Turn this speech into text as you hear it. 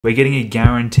We're getting a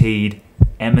guaranteed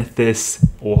amethyst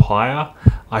or higher.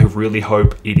 I really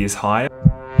hope it is higher.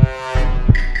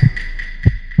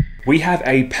 We have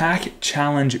a pack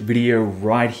challenge video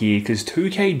right here because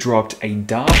 2K dropped a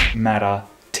Dark Matter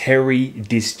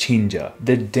Dischinger.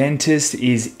 The dentist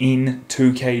is in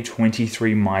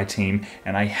 2K23 MyTeam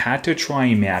and I had to try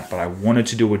him out, but I wanted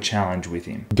to do a challenge with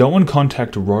him. Go and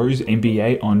contact Rose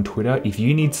NBA on Twitter if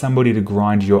you need somebody to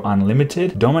grind your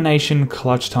unlimited, domination,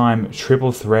 clutch time,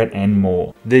 triple threat, and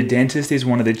more. The dentist is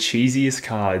one of the cheesiest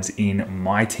cards in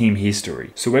MyTeam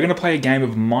history. So we're going to play a game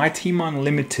of MyTeam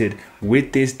Unlimited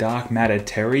with this Dark Matter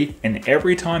Terry, and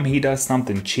every time he does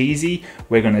something cheesy,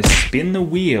 we're going to spin the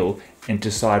wheel and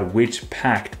decide which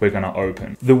pack we're going to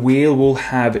open. The wheel will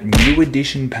have new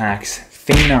edition packs,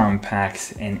 Phenom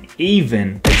packs, and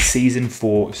even a Season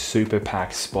 4 Super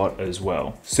Pack spot as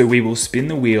well. So we will spin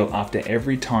the wheel after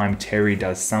every time Terry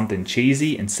does something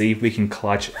cheesy and see if we can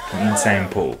clutch an insane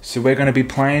pull. So we're going to be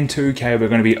playing 2K, we're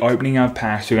going to be opening up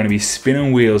packs, we're going to be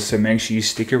spinning wheels, so make sure you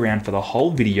stick around for the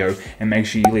whole video and make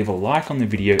sure you leave a like on the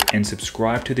video and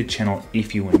subscribe to the channel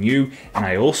if you are new. And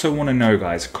I also want to know,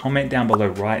 guys, comment down below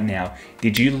right now,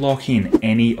 did you lock in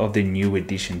any of the new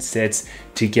edition sets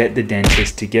to get the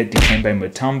dentist, to get Dikembe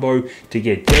Mutombo, to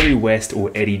get Jerry West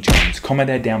or Eddie Jones? Comment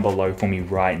that down below for me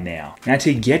right now. Now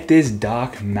to get this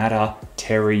Dark Matter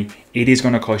Terry, it is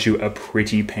going to cost you a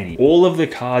pretty penny. All of the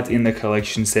cards in the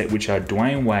collection set, which are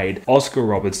Dwayne Wade, Oscar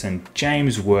Robertson,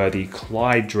 James Worthy,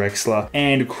 Clyde Drexler,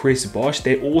 and Chris Bosh,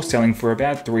 they're all selling for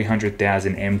about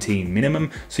 300,000 MT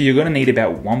minimum. So you're going to need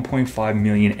about 1.5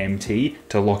 million MT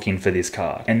to lock in for this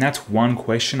card. And that's one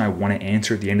question I want to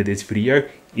answer at the end of this video.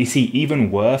 Is he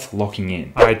even worth locking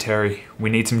in? All right, Terry, we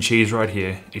need some cheese right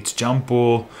here. It's jump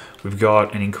ball. We've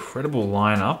got an incredible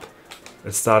lineup.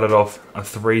 It started off a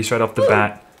 3 straight off the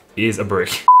bat is a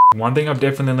brick. One thing I've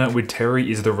definitely learned with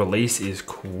Terry is the release is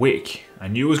quick. I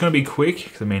knew it was going to be quick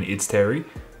because I mean, it's Terry.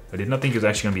 I did not think it was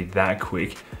actually going to be that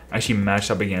quick. Actually matched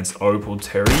up against Opal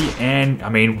Terry, and I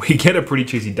mean, we get a pretty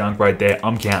cheesy dunk right there.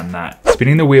 I'm counting that.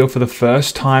 Spinning the wheel for the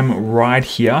first time right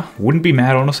here. Wouldn't be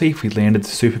mad, honestly, if we landed the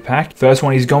super pack. First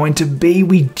one is going to be,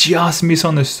 we just miss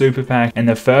on the super pack, and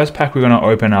the first pack we're going to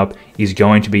open up is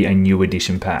going to be a new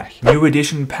edition pack. New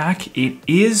edition pack, it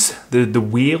is. The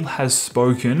wheel has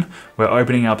spoken. We're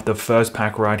opening up the first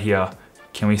pack right here.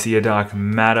 Can we see a Dark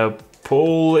Matter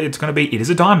pull? It's going to be, it is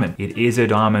a diamond. It is a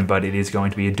diamond, but it is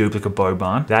going to be a duplicate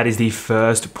Boban. That is the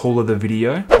first pull of the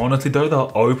video. Honestly though,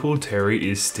 the Opal Terry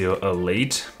is still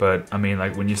elite, but I mean,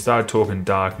 like when you start talking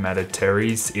Dark Matter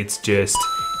Terrys, it's just,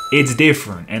 it's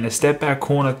different. And a step back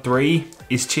corner 3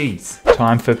 is cheese.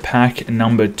 Time for pack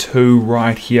number 2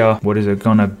 right here. What is it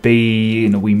gonna be?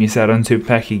 We miss out on super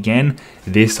pack again.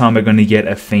 This time we're gonna get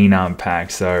a Phenom pack.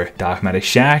 So Dark Matter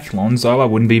Shaq, Lonzo, I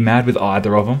wouldn't be mad with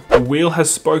either of them. The wheel has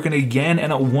spoken again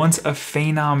and it wants a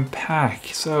Phenom pack.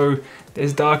 So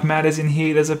there's Dark Matters in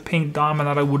here. There's a pink diamond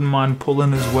that I wouldn't mind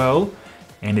pulling as well.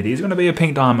 And it is gonna be a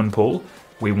pink diamond pull.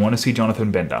 We wanna see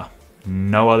Jonathan Bender.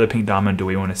 No other pink diamond do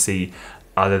we wanna see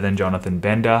other than Jonathan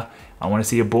Bender. I want to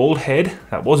see a bald head.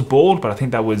 That was bald, but I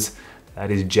think that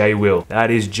is Jay Will.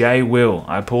 That is Jay Will.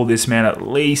 I pull this man at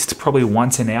least probably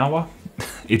once an hour.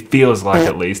 It feels like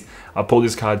at least. I pulled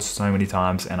this card so many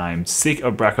times and I am sick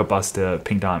of bracket buster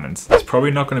pink diamonds. There's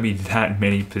probably not going to be that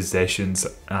many possessions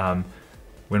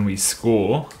when we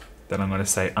score that I'm going to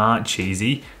say aren't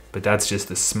cheesy. But that's just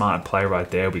the smart play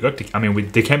right there. We got,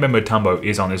 with Dikembe Mutombo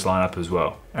is on this lineup as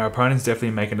well. Our opponent's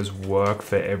definitely making us work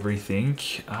for everything.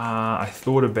 I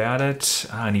thought about it,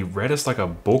 and he read us like a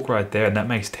book right there, and that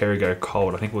makes Terry go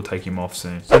cold. I think we'll take him off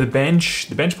soon. So the bench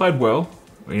played well.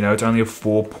 You know, it's only a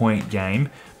 4-point game,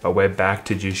 but we're back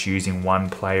to just using one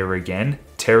player again.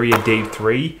 Terry a deep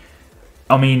 3.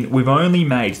 I mean, we've only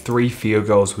made 3 field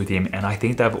goals with him, and I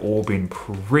think they've all been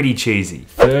pretty cheesy.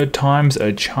 Third time's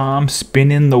a charm,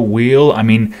 spinning the wheel. I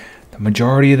mean, the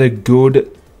majority of the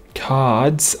good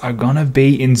cards are gonna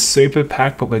be in super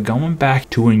pack, but we're going back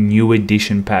to a new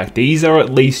edition pack. These are at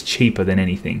least cheaper than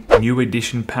anything. New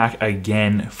edition pack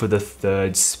again for the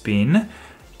 3rd spin.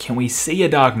 Can we see a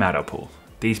Dark Matter pull?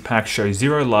 These packs show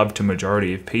 0 love to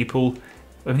majority of people.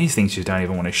 I mean, these things just don't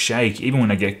even want to shake. Even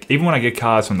when I get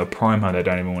cards from the promo, they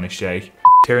don't even want to shake.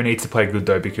 Terry needs to play good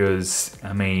though, because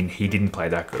I mean, he didn't play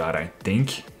that good, I don't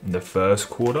think, in the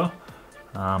first quarter.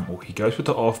 Or he goes with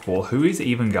the off ball. Who is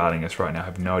even guarding us right now? I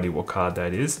have no idea what card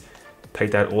that is.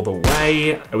 Take that all the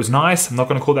way. It was nice. I'm not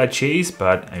going to call that cheese,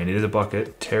 but I mean, it is a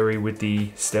bucket. Terry with the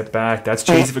step back. That's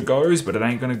cheese if it goes, but it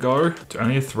ain't going to go. It's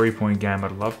only a 3-point game.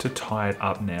 I'd love to tie it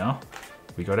up now.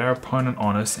 We got our opponent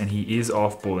on us, and he is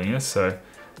off-balling us, so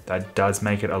That does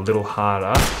make it a little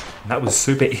harder. That was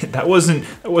super, that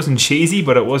wasn't cheesy,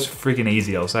 but it was freaking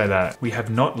easy, I'll say that. We have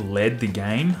not led the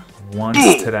game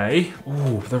once today.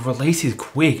 Ooh, the release is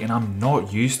quick and I'm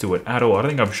not used to it at all. I don't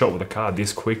think I've shot with a card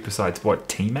this quick besides what,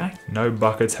 T-Mac? No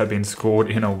buckets have been scored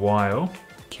in a while.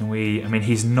 Can we, I mean,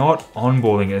 he's not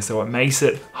on-balling us, so it makes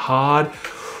it hard.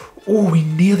 Oh, we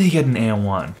nearly get an air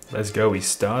one. Let's go, we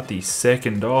start the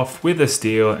second off with a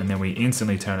steal and then we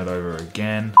instantly turn it over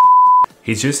again.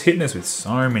 He's just hitting us with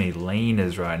so many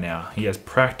leaners right now. He has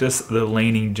practiced the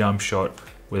leaning jump shot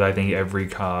with I think every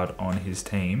card on his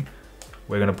team.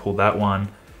 We're gonna pull that one.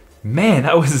 Man,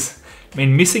 that was, I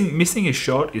mean, missing a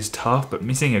shot is tough, but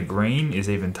missing a green is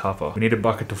even tougher. We need a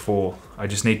bucket to fall. I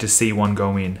just need to see one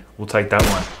go in. We'll take that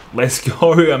one. Let's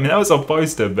go. I mean, that was a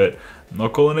poster, but I'm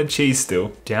not calling it cheese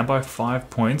still. Down by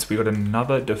 5 points. We got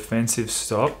another defensive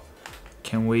stop.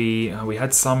 Can we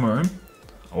had some room.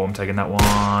 Oh, I'm taking that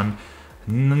one.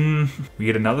 We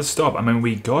get another stop. I mean,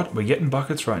 we're getting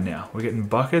buckets right now. We're getting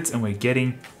buckets and we're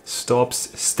getting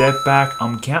stops. Step back.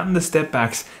 I'm counting the step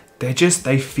backs.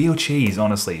 They feel cheese,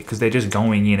 honestly, because they're just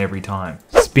going in every time.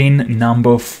 Spin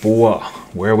number 4.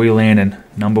 Where are we landing?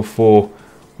 Number 4.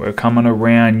 We're coming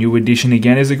around. New edition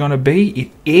again. Is it going to be?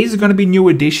 It is going to be new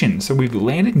edition. So we've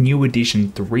landed new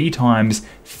edition 3 times.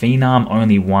 Phenom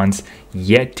only once.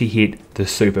 Yet to hit the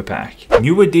super pack.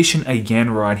 New edition again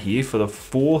right here for the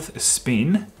 4th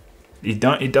spin. It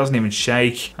doesn't even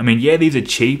shake. I mean, yeah, these are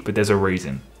cheap, but there's a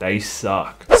reason. They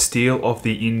suck. Steal off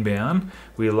the inbound.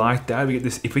 We like that. We get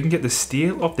this. If we can get the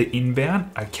steal off the inbound,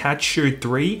 a catch shoot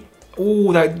 3.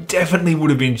 Oh, that definitely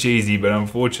would have been cheesy, but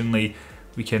unfortunately,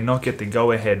 we cannot get the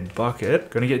go-ahead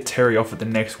bucket. Gonna get Terry off at the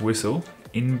next whistle.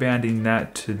 Inbounding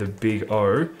that to the big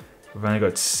O. We've only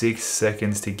got 6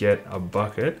 seconds to get a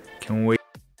bucket. Can we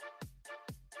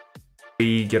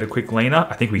get a quick leaner?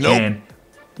 I think we can.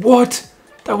 What?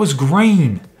 That was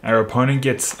green. Our opponent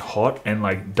gets hot and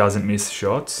like doesn't miss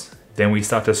shots. Then we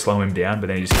start to slow him down, but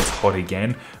then he just gets hot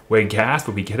again. We're gassed,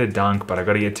 but we get a dunk, but I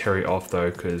gotta get Terry off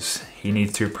though, because he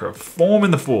needs to perform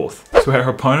in the 4th. So our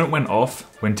opponent went off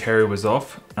when Terry was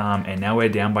off, and now we're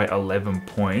down by 11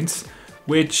 points,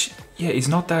 which, yeah, is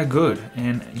not that good.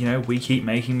 And, you know, we keep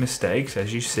making mistakes,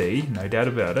 as you see, no doubt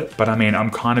about it. But I mean, I'm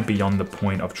kind of beyond the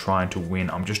point of trying to win.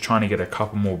 I'm just trying to get a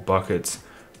couple more buckets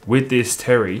with this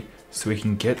Terry, so we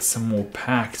can get some more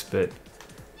packs, but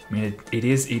I mean, it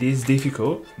is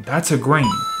difficult. That's a green.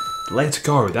 Let's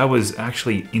go. That was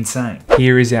actually insane.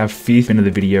 Here is our 5th end of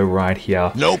the video right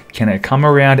here. Nope. Can it come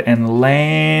around and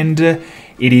land? It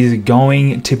is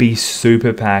going to be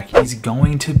super pack. It's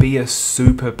going to be a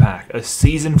super pack, a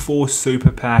season 4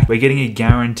 super pack. We're getting a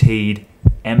guaranteed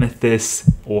amethyst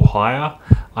or higher.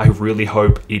 I really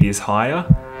hope it is higher.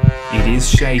 It is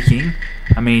shaking.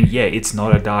 I mean, yeah, it's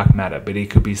not a dark matter, but it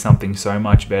could be something so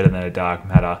much better than a dark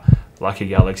matter, like a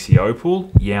Galaxy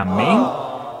Opal Yao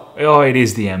Ming. Oh, it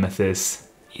is the amethyst.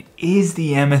 It is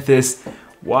the amethyst.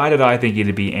 Why did I think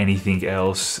it'd be anything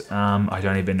else? I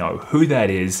don't even know who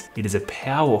that is. It is a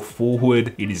power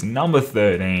forward. It is number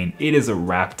 13. It is a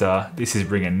Raptor. This is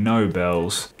ringing no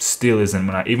bells. Still isn't.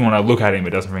 Even when I look at him,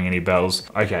 it doesn't ring any bells.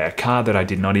 Okay, a card that I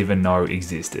did not even know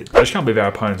existed. I just can't believe our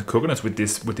opponent's cooking us with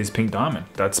this pink diamond.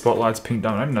 That spotlight's pink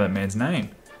diamond. I don't know that man's name.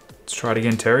 Let's try it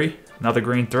again, Terry. Another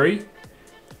green 3.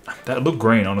 That looked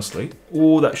green, honestly.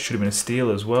 Oh, that should have been a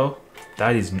steal as well.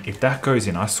 That is, if that goes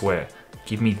in, I swear.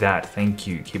 Give me that, thank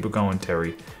you. Keep it going,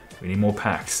 Terry. We need more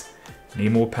packs.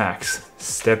 Need more packs.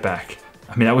 Step back.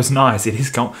 I mean, that was nice. It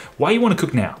is going. Why you want to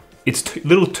cook now? It's too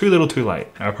little, too late.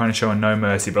 Our opponent showing no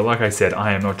mercy, but like I said,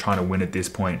 I am not trying to win at this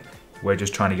point. We're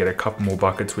just trying to get a couple more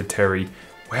buckets with Terry.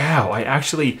 Wow, I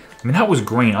mean, that was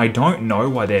green. I don't know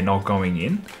why they're not going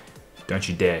in. Don't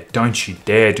you dare. Don't you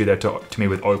dare do that to me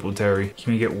with Opal, Terry.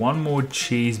 Can we get one more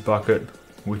cheese bucket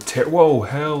with Terry? Whoa,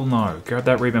 hell no. Grab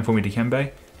that rebound for me,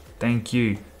 Dikembe. Thank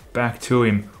you. Back to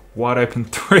him. Wide open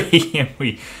 3. And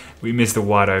we missed a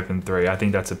wide open 3. I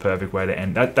think that's a perfect way to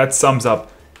end. That sums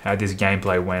up how this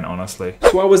gameplay went, honestly.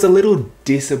 So I was a little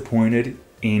disappointed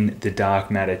in the Dark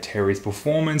Matter Terry's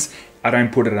performance. I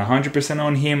don't put it 100%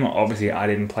 on him. Obviously, I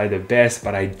didn't play the best,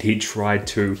 but I did try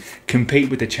to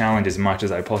compete with the challenge as much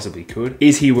as I possibly could.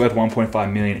 Is he worth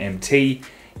 1.5 million MT?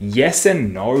 Yes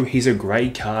and no. He's a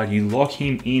great card. You lock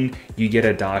him in, you get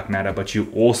a Dark Matter, but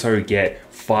you also get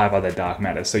 5 other Dark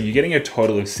Matters. So you're getting a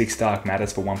total of 6 Dark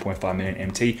Matters for 1.5 million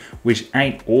MT, which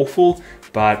ain't awful,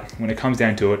 but when it comes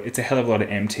down to it, it's a hell of a lot of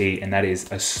MT, and that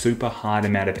is a super hard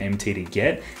amount of MT to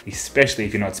get, especially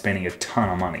if you're not spending a ton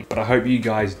of money. But I hope you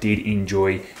guys did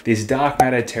enjoy this Dark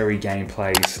Matter Terry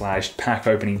gameplay / pack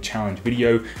opening challenge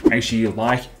video. Make sure you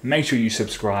like, make sure you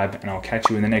subscribe, and I'll catch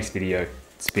you in the next video.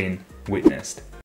 It's been witnessed.